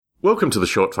Welcome to the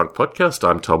Short Funk Podcast.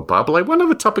 I'm Tom Barbalet. One of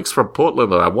the topics from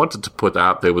Portland that I wanted to put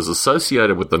out there was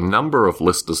associated with the number of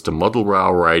listeners to Model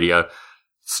Rail Radio,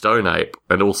 Stone Ape,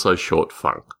 and also Short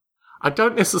Funk. I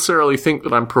don't necessarily think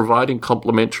that I'm providing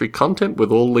complementary content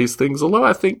with all these things, although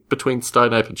I think between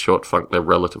Stone Ape and Short Funk they're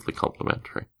relatively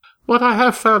complementary. What I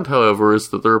have found, however, is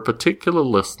that there are particular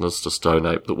listeners to Stone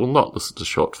Ape that will not listen to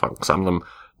Short Funk. Some of them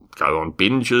go on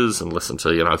binges and listen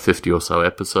to, 50 or so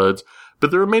episodes. But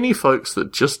there are many folks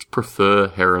that just prefer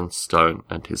Heron Stone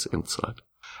and his insight.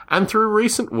 And through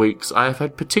recent weeks, I have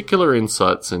had particular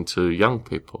insights into young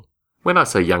people. When I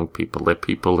say young people, they're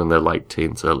people in their late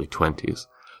teens, early 20s,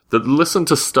 that listen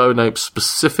to Stone Ape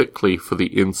specifically for the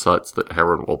insights that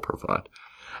Heron will provide.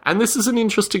 And this is an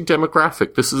interesting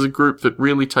demographic. This is a group that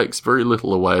really takes very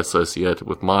little away associated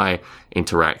with my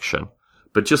interaction,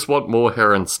 but just want more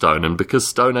Heron Stone. And because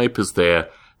Stone Ape is there,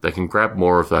 they can grab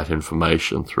more of that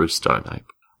information through Stone Ape.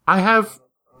 I have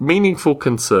meaningful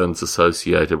concerns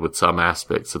associated with some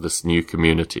aspects of this new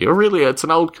community, or really it's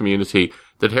an old community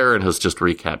that Heron has just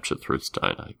recaptured through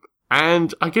Stone Ape.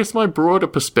 And I guess my broader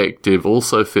perspective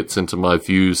also fits into my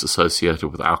views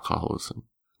associated with alcoholism.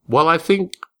 While I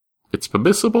think it's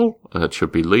permissible and it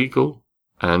should be legal,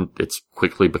 and it's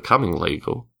quickly becoming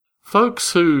legal,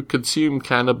 folks who consume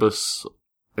cannabis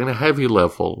in a heavy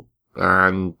level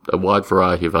and a wide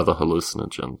variety of other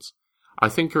hallucinogens, I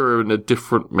think are in a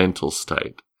different mental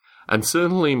state. And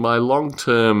certainly my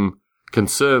long-term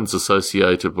concerns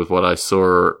associated with what I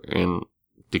saw in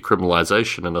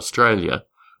decriminalisation in Australia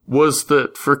was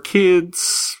that for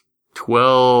kids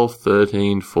 12,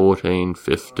 13, 14,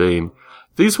 15,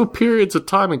 these were periods of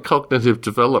time in cognitive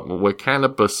development where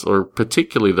cannabis, or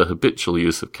particularly the habitual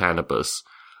use of cannabis,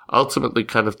 ultimately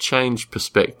kind of changed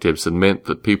perspectives and meant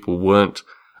that people weren't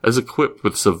as equipped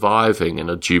with surviving in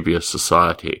a dubious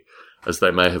society as they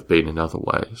may have been in other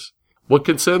ways. What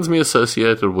concerns me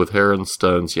associated with Heron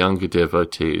Stone's younger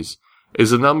devotees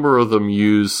is a number of them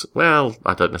use, well,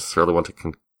 I don't necessarily want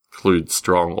to conclude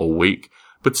strong or weak,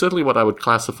 but certainly what I would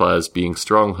classify as being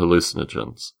strong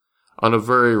hallucinogens on a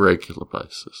very regular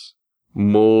basis.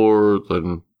 More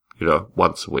than,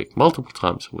 once a week, multiple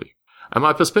times a week. And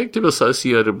my perspective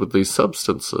associated with these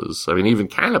substances, even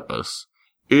cannabis,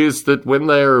 is that when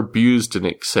they are abused in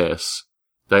excess,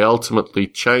 they ultimately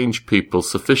change people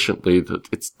sufficiently that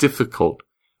it's difficult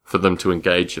for them to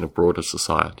engage in a broader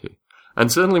society. And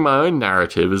certainly my own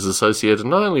narrative is associated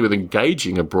not only with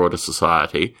engaging a broader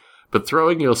society, but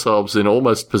throwing yourselves in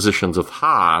almost positions of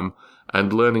harm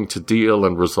and learning to deal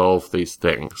and resolve these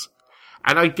things.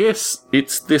 And I guess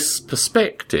it's this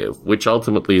perspective, which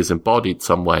ultimately is embodied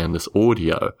some way in this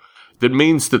audio, that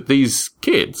means that these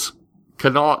kids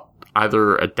cannot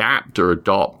either adapt or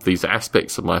adopt these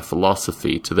aspects of my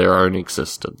philosophy to their own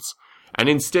existence. And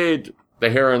instead, the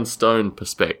Heron Stone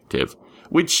perspective,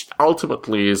 which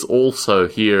ultimately is also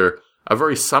here a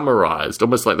very summarized,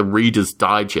 almost like the Reader's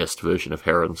Digest version of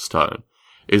Heron Stone,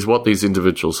 is what these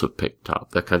individuals have picked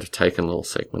up. They're kind of taken little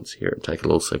segments here and taken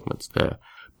little segments there.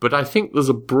 But I think there's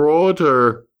a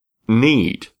broader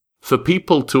need for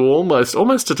people to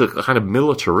almost at a kind of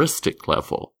militaristic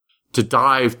level, to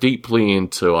dive deeply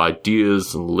into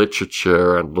ideas and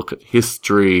literature and look at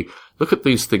history, look at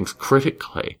these things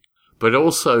critically, but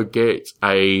also get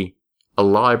a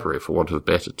library, for want of a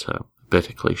better term, a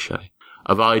better cliche,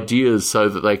 of ideas so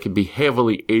that they can be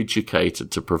heavily educated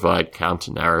to provide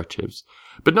counter-narratives.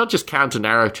 But not just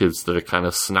counter-narratives that are kind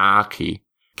of snarky,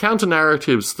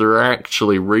 counter-narratives that are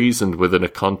actually reasoned within a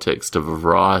context of a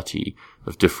variety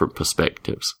of different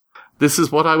perspectives. This is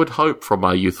what I would hope from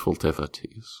my youthful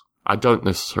devotees. I don't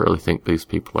necessarily think these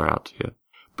people are out here.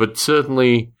 But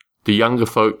certainly, the younger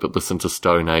folk that listen to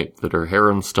Stone Ape, that are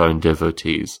Heron Stone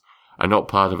devotees, are not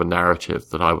part of a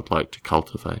narrative that I would like to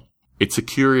cultivate. It's a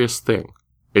curious thing.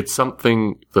 It's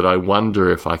something that I wonder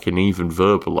if I can even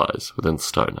verbalize within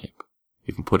Stone Ape,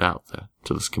 even put out there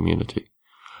to this community.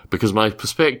 Because my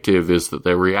perspective is that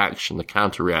their reaction, the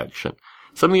counter-reaction,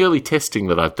 some of the early testing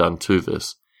that I've done to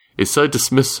this, is so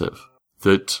dismissive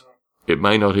that it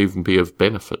may not even be of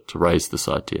benefit to raise this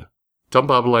idea. Tom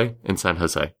Barbalet in San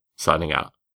Jose, signing out.